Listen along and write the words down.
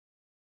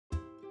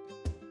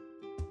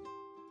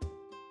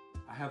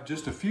have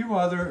just a few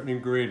other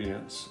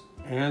ingredients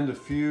and a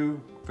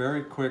few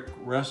very quick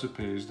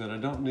recipes that I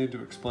don't need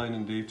to explain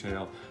in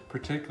detail,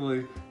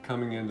 particularly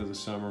coming into the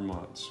summer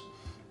months.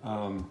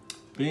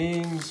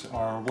 Beans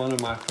are one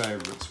of my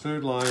favorites.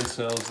 Food Line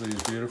sells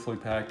these beautifully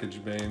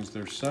packaged beans.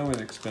 They're so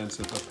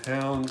inexpensive. A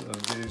pound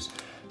of these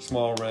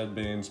small red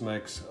beans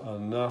makes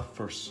enough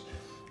for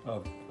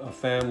a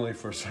family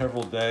for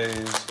several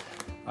days.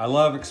 I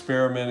love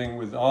experimenting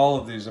with all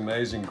of these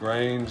amazing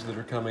grains that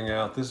are coming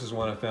out. This is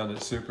one I found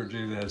at Super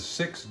G that has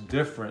 6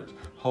 different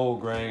whole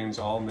grains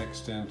all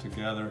mixed in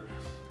together.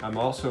 I'm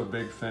also a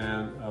big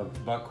fan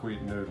of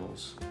buckwheat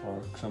noodles,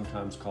 or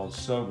sometimes called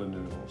soba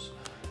noodles.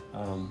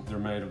 They're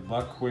made of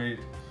buckwheat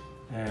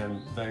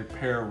and they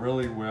pair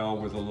really well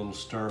with a little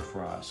stir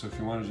fry. So if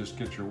you want to just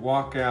get your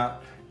wok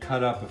out,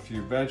 cut up a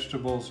few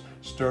vegetables,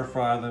 stir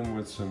fry them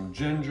with some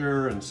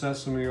ginger and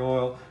sesame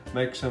oil,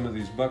 make some of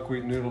these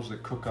buckwheat noodles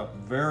that cook up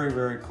very,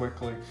 very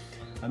quickly.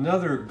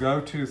 Another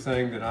go-to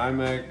thing that I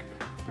make,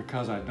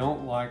 because I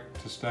don't like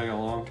to stay a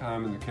long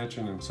time in the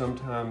kitchen and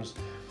sometimes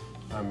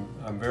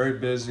I'm very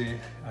busy,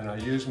 and I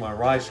use my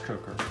rice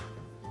cooker.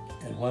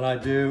 And what I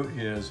do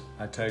is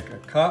I take a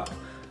cup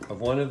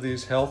of one of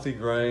these healthy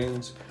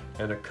grains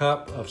and a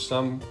cup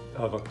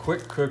of a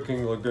quick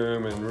cooking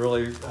legume, and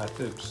really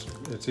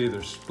it's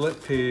either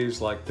split peas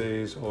like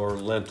these or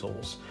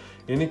lentils.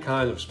 Any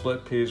kind of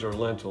split peas or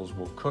lentils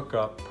will cook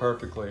up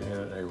perfectly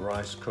in a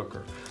rice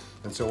cooker.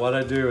 And so what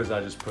I do is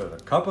I just put a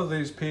cup of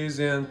these peas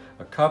in,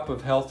 a cup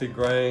of healthy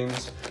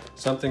grains,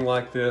 something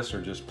like this,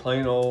 or just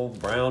plain old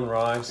brown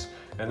rice,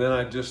 and then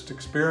I just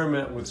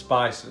experiment with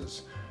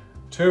spices.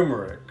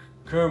 Turmeric,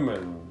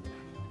 cumin,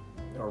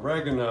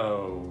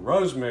 oregano,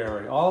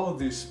 rosemary, all of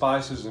these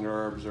spices and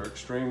herbs are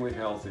extremely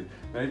healthy.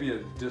 Maybe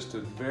just a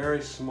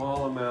very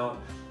small amount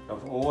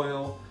of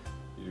oil.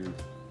 You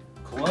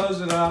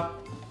close it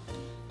up,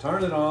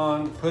 turn it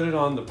on, put it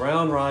on the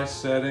brown rice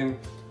setting.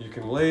 You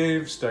can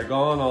leave, stay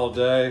gone all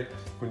day.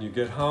 When you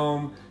get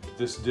home,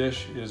 this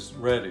dish is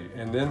ready.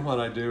 And then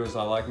what I do is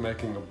I like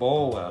making a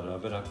bowl out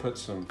of it. I put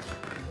some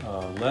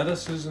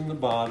lettuces in the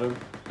bottom,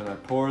 and I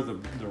pour the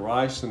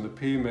rice and the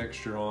pea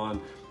mixture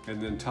on, and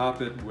then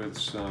top it with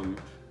some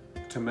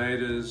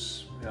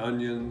tomatoes,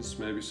 onions,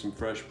 maybe some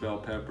fresh bell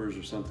peppers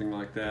or something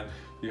like that.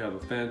 You have a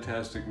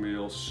fantastic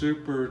meal,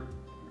 super,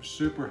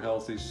 super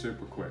healthy,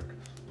 super quick.